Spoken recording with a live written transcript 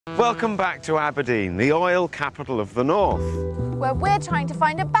Welcome back to Aberdeen, the oil capital of the north. Where we're trying to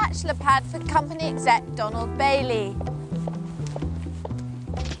find a bachelor pad for company exec Donald Bailey.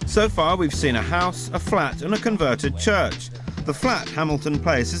 So far we've seen a house, a flat and a converted church. The flat, Hamilton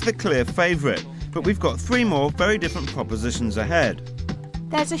Place, is the clear favourite, but we've got 3 more very different propositions ahead.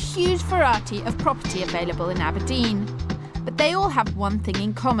 There's a huge variety of property available in Aberdeen, but they all have one thing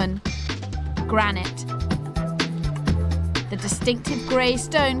in common: granite. The distinctive grey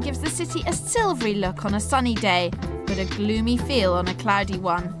stone gives the city a silvery look on a sunny day, but a gloomy feel on a cloudy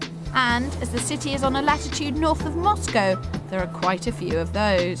one. And as the city is on a latitude north of Moscow, there are quite a few of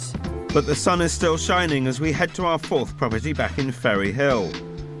those. But the sun is still shining as we head to our 4th property back in Ferry Hill,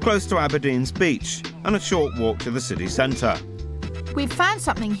 close to Aberdeen's beach and a short walk to the city centre. We've found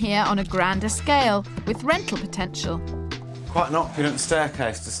something here on a grander scale, with rental potential. Quite an opulent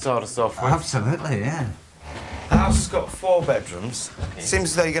staircase to start us off with. Absolutely, yeah. The house has got 4 bedrooms.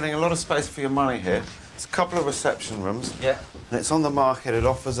 Seems as though you're getting a lot of space for your money here. There's a couple of reception rooms. Yeah. And it's on the market. It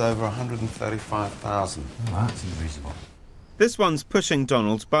offers over 135,000. Oh, that seems reasonable. This one's pushing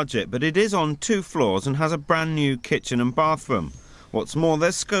Donald's budget, but it is on 2 floors and has a brand new kitchen and bathroom. What's more,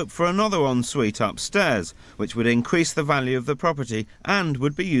 there's scope for another ensuite upstairs, which would increase the value of the property and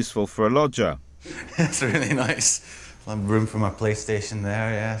would be useful for a lodger. It's really nice. Room for my PlayStation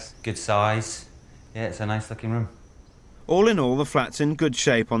there, yes. Good size. Yeah, it's a nice looking room. All in all, the flat's in good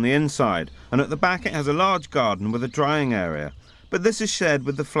shape on the inside, and at the back it has a large garden with a drying area. But this is shared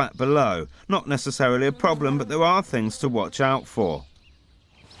with the flat below. Not necessarily a problem, but there are things to watch out for.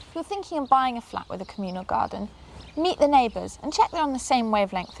 If you're thinking of buying a flat with a communal garden, meet the neighbours and check they're on the same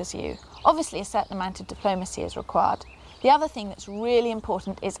wavelength as you. Obviously, a certain amount of diplomacy is required. The other thing that's really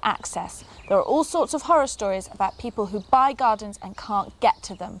important is access. There are all sorts of horror stories about people who buy gardens and can't get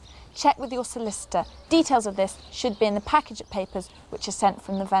to them. Check with your solicitor. Details of this should be in the package of papers which are sent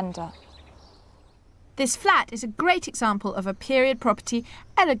from the vendor. This flat is a great example of a period property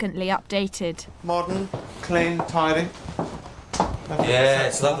elegantly updated. Modern, clean, tidy. Yeah,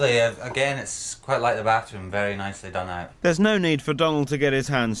 it's lovely. Again, it's quite like the bathroom, very nicely done out. There's no need for Donald to get his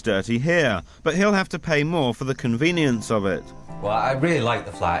hands dirty here, but he'll have to pay more for the convenience of it. Well, I really like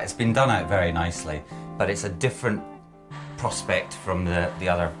the flat. It's been done out very nicely, but it's a different prospect from the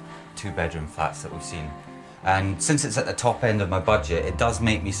other 2-bedroom flats that we've seen. And since it's at the top end of my budget, it does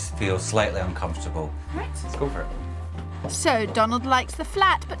make me feel slightly uncomfortable. Right. Let's go for it. So Donald likes the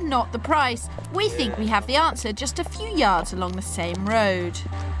flat, but not the price. We think we have the answer just a few yards along the same road.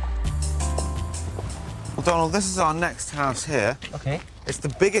 Well, Donald, this is our next house here. Okay. It's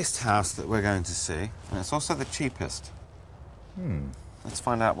the biggest house that we're going to see, and it's also the cheapest. Let's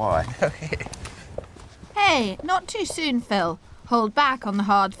find out why. Okay. Hey, not too soon, Phil. Hold back on the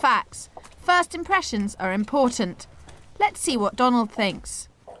hard facts. First impressions are important. Let's see what Donald thinks.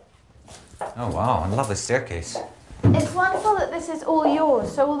 Oh, wow, I love the staircase. It's wonderful that this is all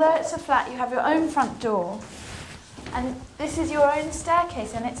yours. So although it's a flat, you have your own front door. And this is your own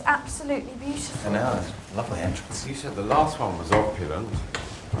staircase, and it's absolutely beautiful. I know, it's a lovely entrance. You said the last one was opulent.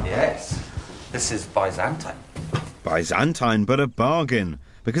 Yes. This is Byzantine. Byzantine, but a bargain,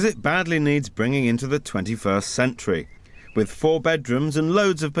 because it badly needs bringing into the 21st century. With 4 bedrooms and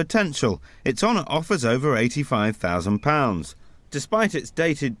loads of potential, it's on at offers over £85,000. Despite its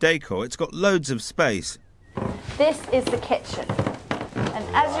dated decor, it's got loads of space. This is the kitchen. And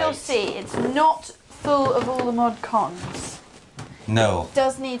as you'll see, it's not full of all the mod cons. No. It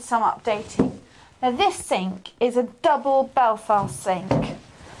does need some updating. Now this sink is a double Belfast sink. And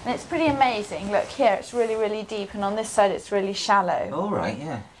it's pretty amazing. Look here, it's really, really deep, and on this side it's really shallow. All right,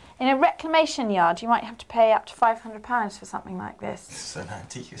 yeah. In a reclamation yard, you might have to pay up to £500 for something like this. It's an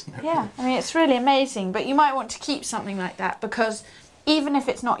antique, isn't it? Yeah, I mean, it's really amazing, but you might want to keep something like that because even if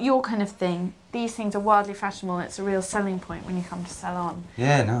it's not your kind of thing, these things are wildly fashionable and it's a real selling point when you come to sell on.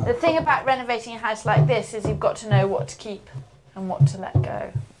 Yeah, no. The thing about renovating a house like this is you've got to know what to keep and what to let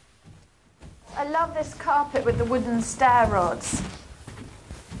go. I love this carpet with the wooden stair rods.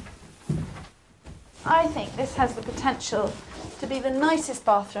 I think this has the potential to be the nicest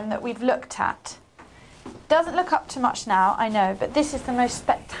bathroom that we've looked at. Doesn't look up to much now, I know, but this is the most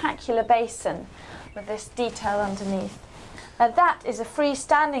spectacular basin with this detail underneath. Now that is a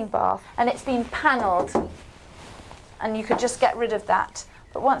freestanding bath, and it's been panelled, and you could just get rid of that.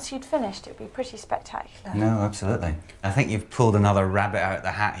 But once you'd finished, it would be pretty spectacular. No, absolutely. I think you've pulled another rabbit out of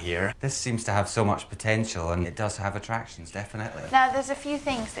the hat here. This seems to have so much potential, and it does have attractions, definitely. Now, there's a few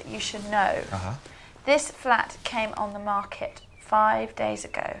things that you should know. This flat came on the market 5 days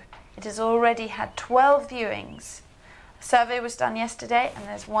ago. It has already had 12 viewings. A survey was done yesterday, and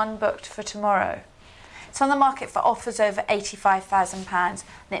there's one booked for tomorrow. It's on the market for offers over £85,000 and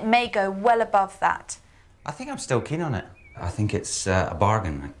it may go well above that. I think I'm still keen on it. I think it's a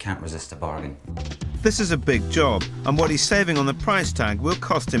bargain. I can't resist a bargain. This is a big job, and what he's saving on the price tag will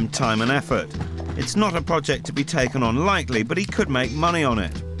cost him time and effort. It's not a project to be taken on lightly, but he could make money on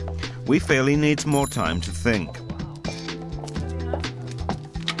it. We feel he needs more time to think.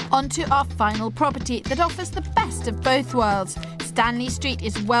 On to our final property that offers the best of both worlds. Stanley Street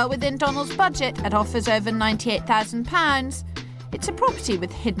is well within Donald's budget at offers over £98,000. It's a property with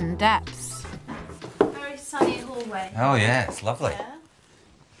hidden depths. Very sunny hallway. Oh yeah, it's lovely.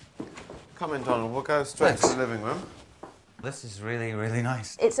 Yeah. Come in, Donald. We'll go straight to the living room. This is really, really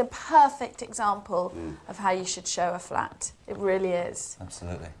nice. It's a perfect example of how you should show a flat. It really is.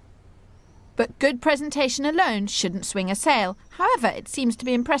 Absolutely. But good presentation alone shouldn't swing a sale. However, it seems to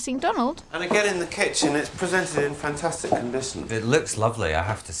be impressing Donald. And again, in the kitchen, it's presented in fantastic condition. It looks lovely, I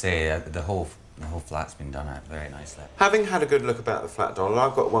have to say. The whole flat's been done out very nicely. Having had a good look about the flat, Donald,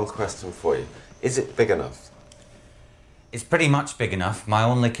 I've got one question for you. Is it big enough? It's pretty much big enough. My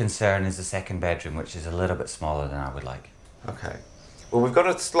only concern is the second bedroom, which is a little bit smaller than I would like. OK. Well, we've got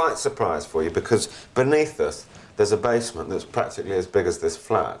a slight surprise for you, because beneath us, there's a basement that's practically as big as this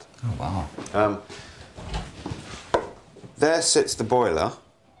flat. Oh, wow. There sits the boiler.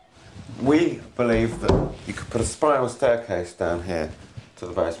 We believe that you could put a spiral staircase down here to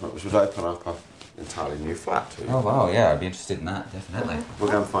the basement, which would open up an entirely new flat to you. Oh, wow, yeah, I'd be interested in that, definitely.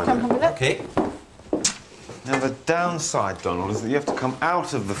 We'll go and find Come have a it. look. OK. Now, the downside, Donald, is that you have to come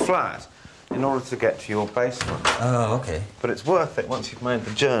out of the flat in order to get to your basement. Oh, OK. But it's worth it once you've made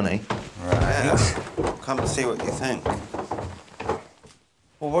the journey. Right. Yeah. Come and see what you think.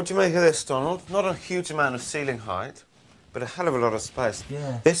 Well, what do you make of this, Donald? Not a huge amount of ceiling height, but a hell of a lot of space.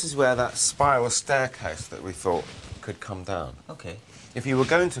 Yeah. This is where that spiral staircase that we thought could come down. OK. If you were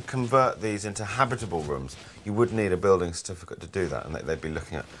going to convert these into habitable rooms, you would need a building certificate to do that, and they'd be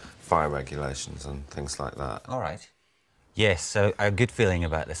looking at fire regulations and things like that. All right. Yes, so a good feeling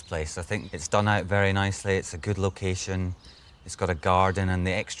about this place. I think it's done out very nicely. It's a good location. It's got a garden, and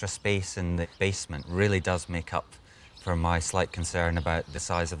the extra space in the basement really does make up for my slight concern about the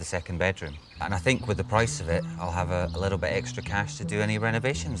size of the second bedroom. And I think with the price of it, I'll have a little bit extra cash to do any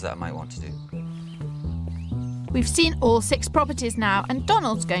renovations that I might want to do. We've seen all 6 properties now, and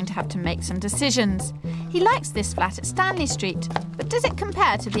Donald's going to have to make some decisions. He likes this flat at Stanley Street, but does it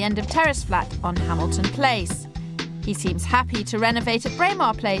compare to the end of terrace flat on Hamilton Place? He seems happy to renovate at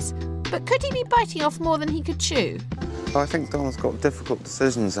Braemar Place, but could he be biting off more than he could chew? I think Donald's got difficult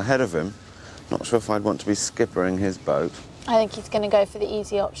decisions ahead of him. Not sure if I'd want to be skippering his boat. I think he's going to go for the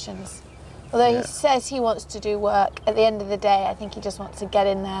easy options. Although he says he wants to do work, at the end of the day, I think he just wants to get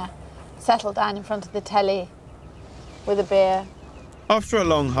in there, settle down in front of the telly with a beer. After a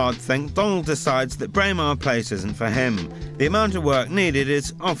long, hard think, Donald decides that Braemar Place isn't for him. The amount of work needed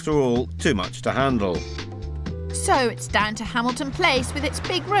is, after all, too much to handle. So it's down to Hamilton Place with its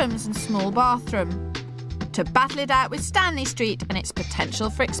big rooms and small bathroom, to battle it out with Stanley Street and its potential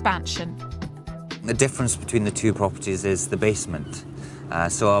for expansion. The difference between the two properties is the basement.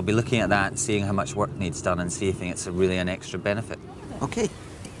 So I'll be looking at that and seeing how much work needs done and see if it's really an extra benefit. OK.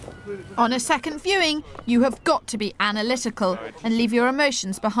 On a second viewing, you have got to be analytical and leave your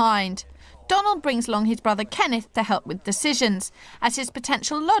emotions behind. Donald brings along his brother Kenneth to help with decisions. As his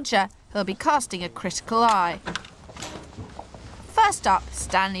potential lodger, he'll be casting a critical eye. First up,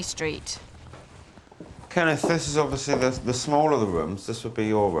 Stanley Street. Kenneth, this is obviously the smaller of the rooms. This would be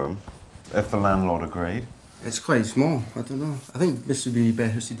your room, if the landlord agreed. It's quite small, I don't know. I think this would be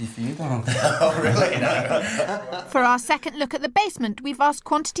better suited for you, Donald. Oh, really? For our second look at the basement, we've asked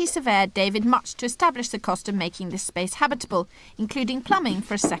quantity surveyor David Much to establish the cost of making this space habitable, including plumbing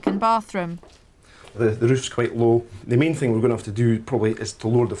for a second bathroom. The roof's quite low. The main thing we're going to have to do probably is to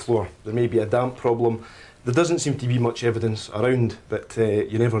lower the floor. There may be a damp problem. There doesn't seem to be much evidence around, but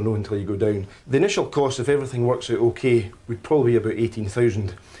you never know until you go down. The initial cost, if everything works out OK, would probably be about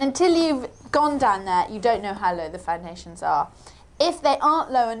 18,000. Until you've gone down there, you don't know how low the foundations are. If they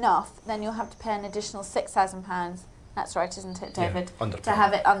aren't low enough, then you'll have to pay an additional £6,000. That's right, isn't it, David? Yeah, to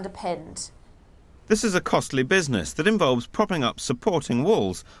have it underpinned. This is a costly business that involves propping up supporting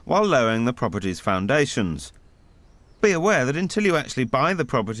walls while lowering the property's foundations. Be aware that until you actually buy the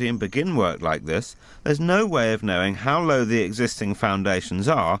property and begin work like this, there's no way of knowing how low the existing foundations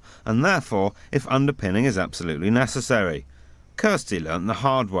are, and therefore if underpinning is absolutely necessary. Kirstie learnt the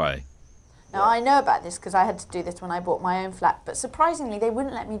hard way. Now, I know about this because I had to do this when I bought my own flat, but surprisingly they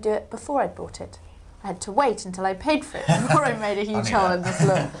wouldn't let me do it before I'd bought it. I had to wait until I paid for it before I made a huge hole in the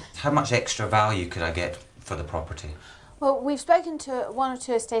floor. How much extra value could I get for the property? Well, we've spoken to one or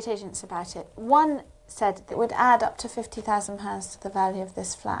two estate agents about it. One said it would add up to £50,000 to the value of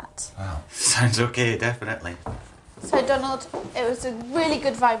this flat. Wow, sounds okay, definitely. So Donald, it was a really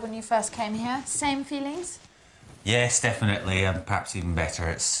good vibe when you first came here. Same feelings? Yes, definitely, and perhaps even better.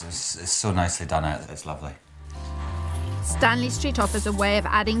 It's so nicely done out, it's lovely. Stanley Street offers a way of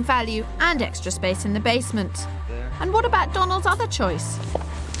adding value and extra space in the basement. And what about Donald's other choice?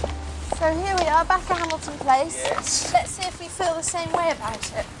 So here we are, back at Hamilton Place. Yes. Let's see if we feel the same way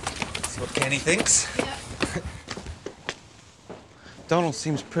about it. See what Kenny thinks. Yeah. Donald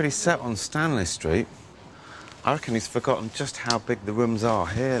seems pretty set on Stanley Street. I reckon he's forgotten just how big the rooms are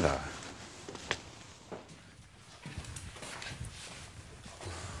here, though.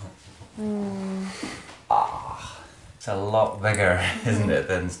 It's a lot bigger, isn't it,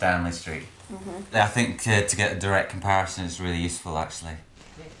 than Stanley Street? I think to get a direct comparison is really useful, actually.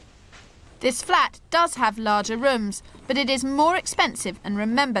 This flat does have larger rooms, but it is more expensive, and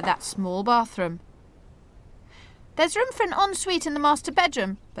remember that small bathroom. There's room for an ensuite in the master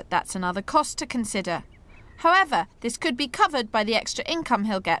bedroom, but that's another cost to consider. However, this could be covered by the extra income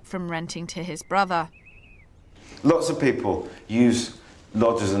he'll get from renting to his brother. Lots of people use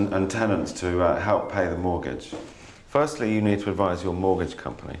lodgers and tenants to help pay the mortgage. Firstly, you need to advise your mortgage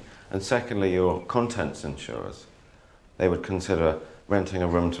company, and secondly, your contents insurers. They would consider renting a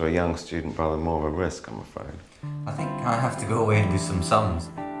room to a young student rather more of a risk, I'm afraid. I think I have to go away and do some sums.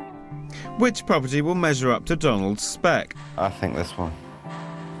 Which property will measure up to Donald's spec? I think this one.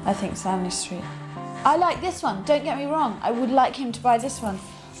 I think Stanley Street. I like this one, don't get me wrong. I would like him to buy this one.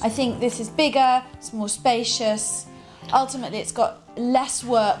 I think this is bigger, it's more spacious. Ultimately, it's got less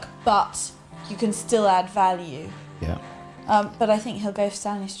work, but you can still add value. Yeah. But I think he'll go for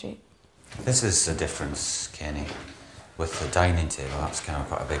Stanley Street. This is the difference, Kenny, with the dining table. That's kind of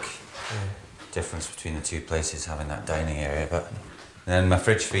quite a big difference between the two places, having that dining area. But then my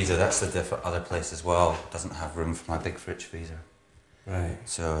fridge freezer, that's the other place as well. Doesn't have room for my big fridge freezer. Right.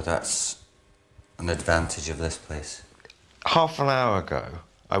 So that's an advantage of this place. Half an hour ago,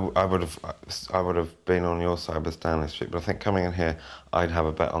 I would have been on your side with Stanley Street, but I think coming in here, I'd have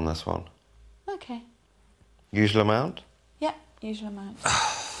a bet on this one. Okay. Usual amount? Yeah, usual amount.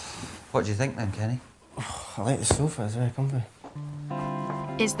 What do you think then, Kenny? I like the sofa, it's very comfy.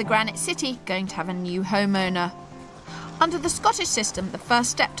 Is the Granite City going to have a new homeowner? Under the Scottish system, the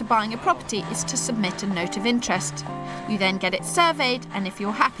first step to buying a property is to submit a note of interest. You then get it surveyed, and if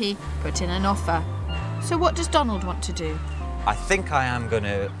you're happy, put in an offer. So what does Donald want to do? I think I am going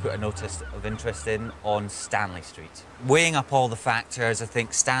to put a notice of interest in on Stanley Street. Weighing up all the factors, I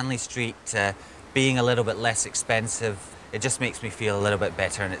think Stanley Street being a little bit less expensive, it just makes me feel a little bit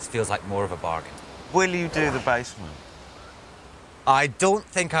better, and it feels like more of a bargain. Will you do the basement? I don't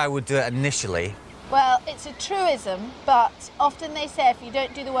think I would do it initially. Well, it's a truism, but often they say if you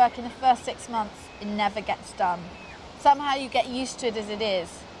don't do the work in the first 6 months, it never gets done. Somehow you get used to it as it is.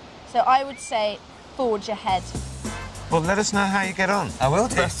 So I would say forge ahead. Well, let us know how you get on. I will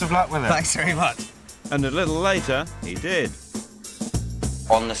do. Best of luck with it. Thanks very much. And a little later, he did.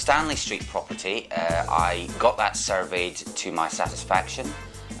 On the Stanley Street property, I got that surveyed to my satisfaction,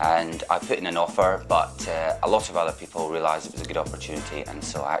 and I put in an offer, but a lot of other people realised it was a good opportunity, and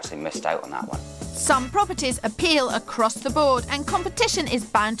so I actually missed out on that one. Some properties appeal across the board, and competition is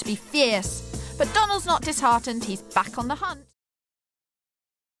bound to be fierce. But Donald's not disheartened, he's back on the hunt.